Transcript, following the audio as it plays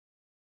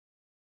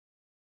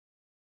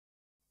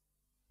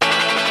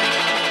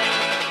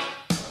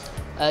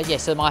Yeah,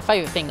 so my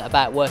favourite thing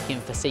about working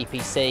for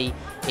CPC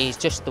is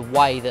just the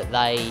way that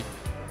they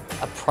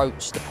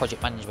approach the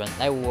project management.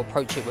 They will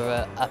approach it with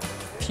a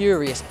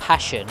furious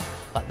passion,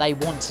 but they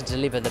want to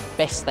deliver the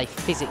best they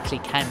physically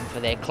can for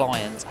their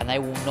clients, and they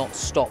will not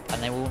stop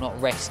and they will not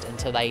rest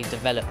until they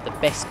develop the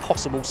best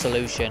possible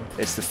solution.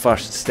 It's the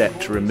first step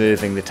to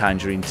removing the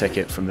tangerine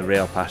ticket from the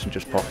rail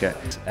passenger's pocket.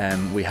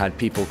 We had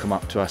people come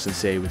up to us and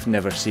say, we've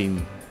never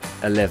seen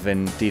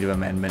 11 deed of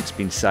amendments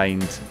being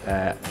signed,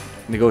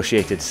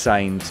 negotiated,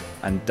 signed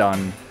and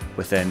done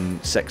within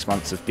 6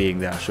 months of being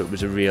there. So it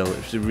was a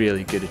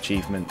really good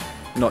achievement,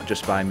 not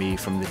just by me,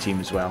 from the team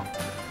as well.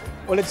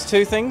 Well, it's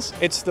two things.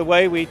 It's the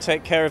way we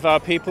take care of our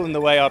people and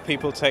the way our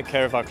people take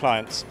care of our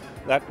clients.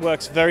 That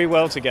works very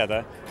well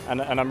together,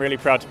 and I'm really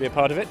proud to be a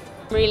part of it.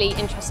 Really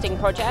interesting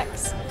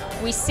projects.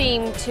 We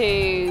seem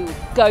to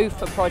go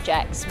for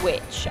projects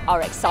which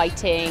are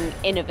exciting,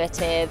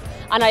 innovative,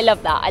 and I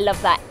love that. I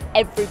love that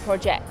every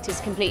project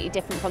is completely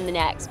different from the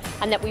next,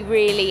 and that we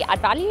really add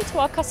value to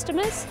our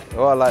customers.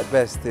 What I like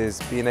best is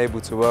being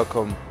able to work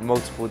on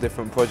multiple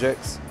different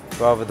projects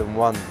rather than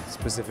one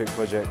specific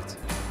project.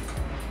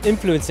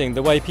 Influencing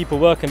the way people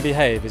work and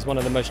behave is one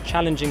of the most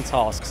challenging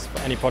tasks for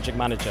any project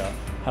manager.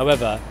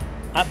 However,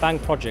 at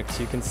Bank Projects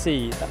you can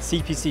see that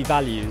CPC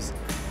values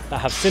that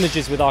have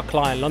synergies with our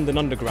client London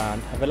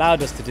Underground have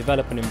allowed us to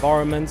develop an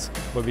environment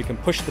where we can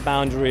push the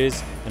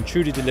boundaries and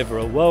truly deliver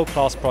a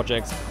world-class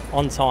project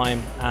on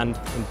time and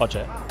in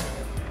budget.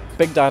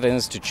 Big Data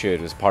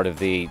Institute was part of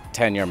the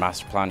 10-year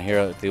master plan here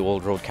at the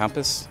Old Road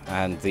campus,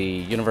 and the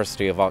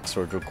University of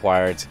Oxford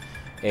required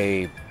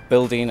a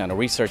building and a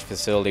research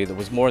facility that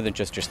was more than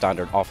just your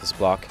standard office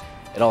block.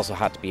 It also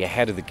had to be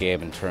ahead of the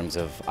game in terms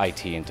of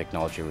IT and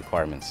technology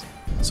requirements.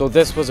 So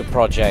this was a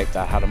project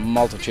that had a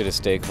multitude of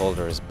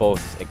stakeholders,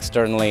 both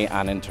externally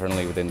and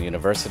internally within the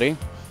university.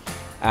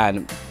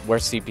 And where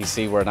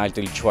CPC were an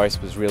ideal choice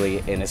was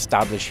really in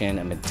establishing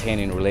and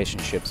maintaining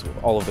relationships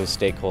with all of those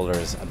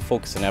stakeholders and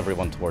focusing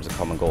everyone towards a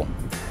common goal.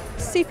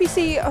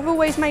 CPC have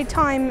always made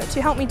time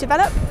to help me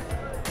develop.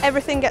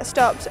 Everything gets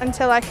stopped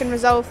until I can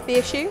resolve the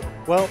issue.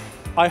 Well,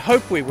 I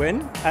hope we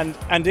win,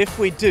 and if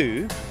we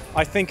do,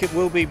 I think it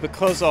will be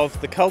because of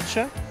the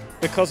culture,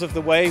 because of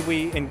the way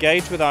we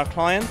engage with our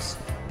clients,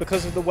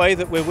 because of the way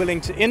that we're willing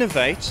to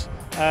innovate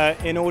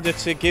in order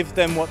to give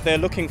them what they're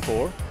looking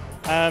for,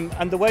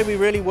 and the way we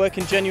really work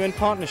in genuine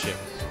partnership.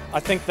 I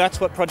think that's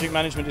what project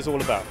management is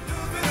all about.